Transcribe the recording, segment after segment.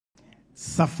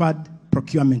suffered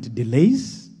procurement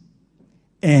delays,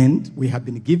 and we have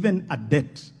been given a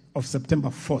date of September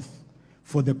 4th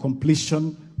for the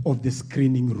completion of the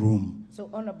screening room. So,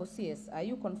 Honorable CS, are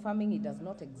you confirming it does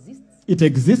not exist? It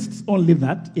exists, only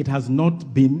that it has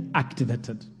not been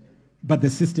activated. But the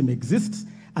system exists,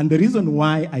 and the reason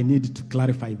why I need to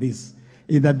clarify this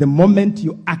is that the moment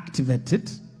you activate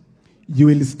it, you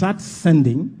will start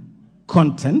sending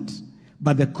content,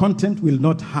 but the content will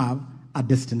not have a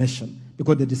destination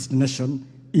because the destination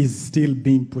is still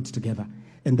being put together.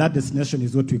 And that destination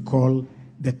is what we call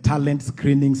the Talent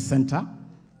Screening Center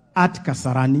at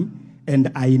Kasarani,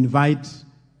 and I invite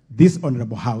this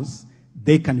Honorable House,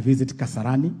 they can visit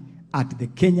Kasarani at the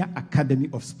Kenya Academy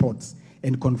of Sports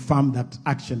and confirm that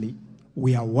actually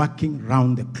we are working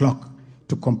round the clock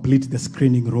to complete the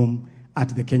screening room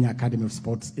at the Kenya Academy of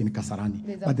Sports in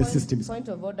Kasarani. But the system is... Point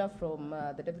of order from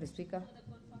the Deputy Speaker.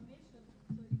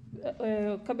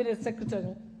 Cabinet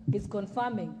Secretary is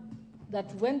confirming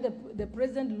that when the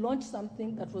President launched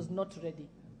something that was not ready,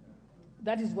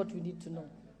 that is what we need to know.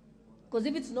 Because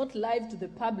if it's not live to the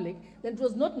public, then it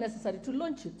was not necessary to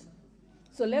launch it.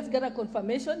 So let's get a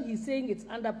confirmation. He's saying it's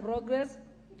under progress.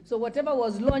 So whatever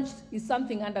was launched is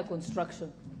something under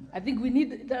construction. I think we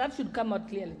need, that should come out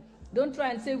clearly. Don't try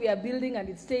and say we are building and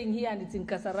it's staying here and it's in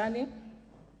Kasarani.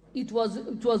 It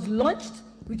was launched,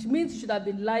 which means it should have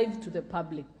been live to the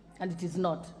public, and it is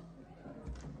not.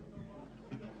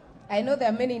 I know there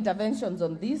are many interventions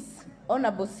on this.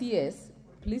 Honorable CS,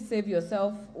 please save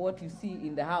yourself what you see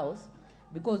in the House,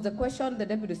 because the question the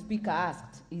Deputy Speaker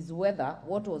asked is whether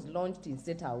what was launched in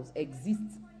State House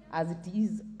exists as it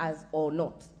is as or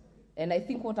not. And I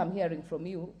think what I'm hearing from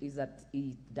you is that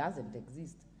it doesn't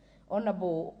exist.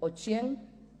 Honorable Ochieng,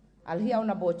 I'll hear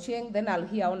Honorable Ochieng, then I'll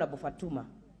hear Honorable Fatuma.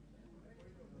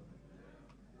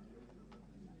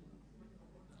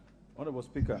 Honorable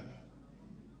Speaker,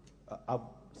 I've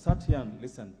sat here and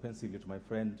listened pensively to my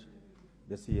friend,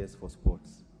 the CS for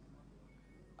Sports.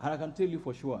 And I can tell you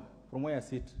for sure, from where I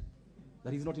sit,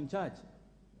 that he's not in charge.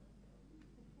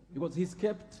 Because he's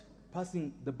kept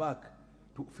passing the buck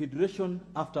to federation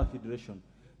after federation.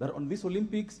 That on this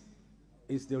Olympics,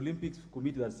 it's the Olympics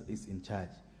committee that is in charge.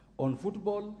 On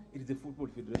football, it is the Football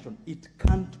Federation. It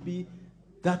can't be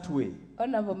that way.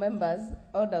 Honorable members,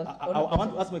 I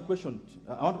want to ask my question.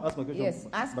 I want to ask my question. Yes,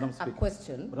 ask a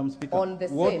question Speaker, on the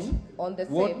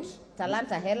same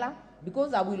Talanta Hela,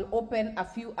 because I will open a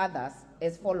few others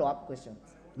as follow-up questions.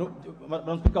 No,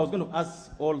 Madam Speaker, I was going to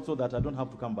ask also that I don't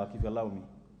have to come back, if you allow me.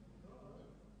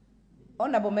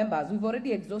 Honorable members, we've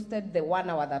already exhausted the 1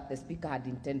 hour that the Speaker had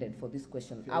intended for this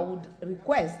question. I would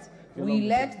request we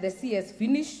let the CS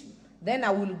finish, then I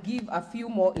will give a few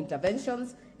more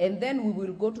interventions, and then we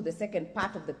will go to the second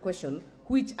part of the question,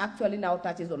 which actually now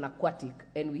touches on aquatic,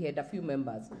 and we had a few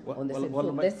members on the same.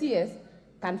 So the CS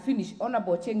can finish.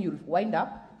 Honorable Cheng, you'll wind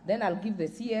up, then I'll give the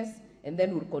CS, and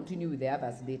then we'll continue with the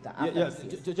others later.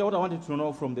 What I wanted to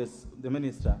know from the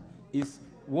Minister is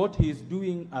what he is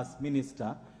doing as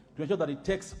Minister to ensure that he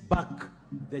takes back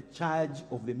the charge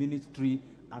of the Ministry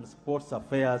and Sports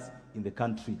Affairs in the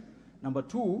country. Number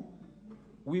two,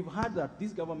 we've heard that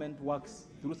this government works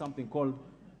through something called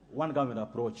one government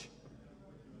approach.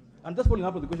 And that's following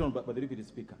up on the question by the Deputy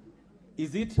Speaker.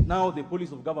 Is it now the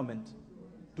policy of government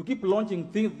to keep launching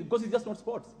things, because it's just not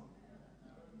sports?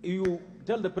 You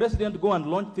tell the President to go and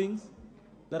launch things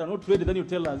that are not ready, then you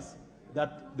tell us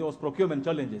that there was procurement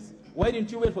challenges. Why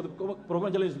didn't you wait for the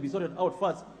procurement challenges to be sorted out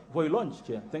first before you launch,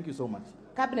 Chair? Thank you so much.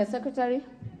 Cabinet Secretary,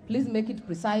 please make it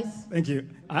precise. Thank you.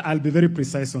 I'll be very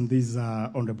precise on this,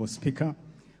 Honorable Speaker.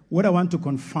 What I want to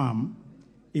confirm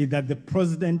is that the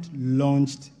President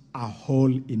launched a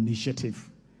whole initiative.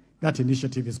 That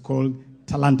initiative is called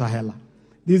Talanta Hela.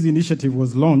 This initiative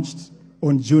was launched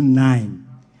on June 9,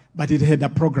 but it had a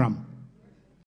program.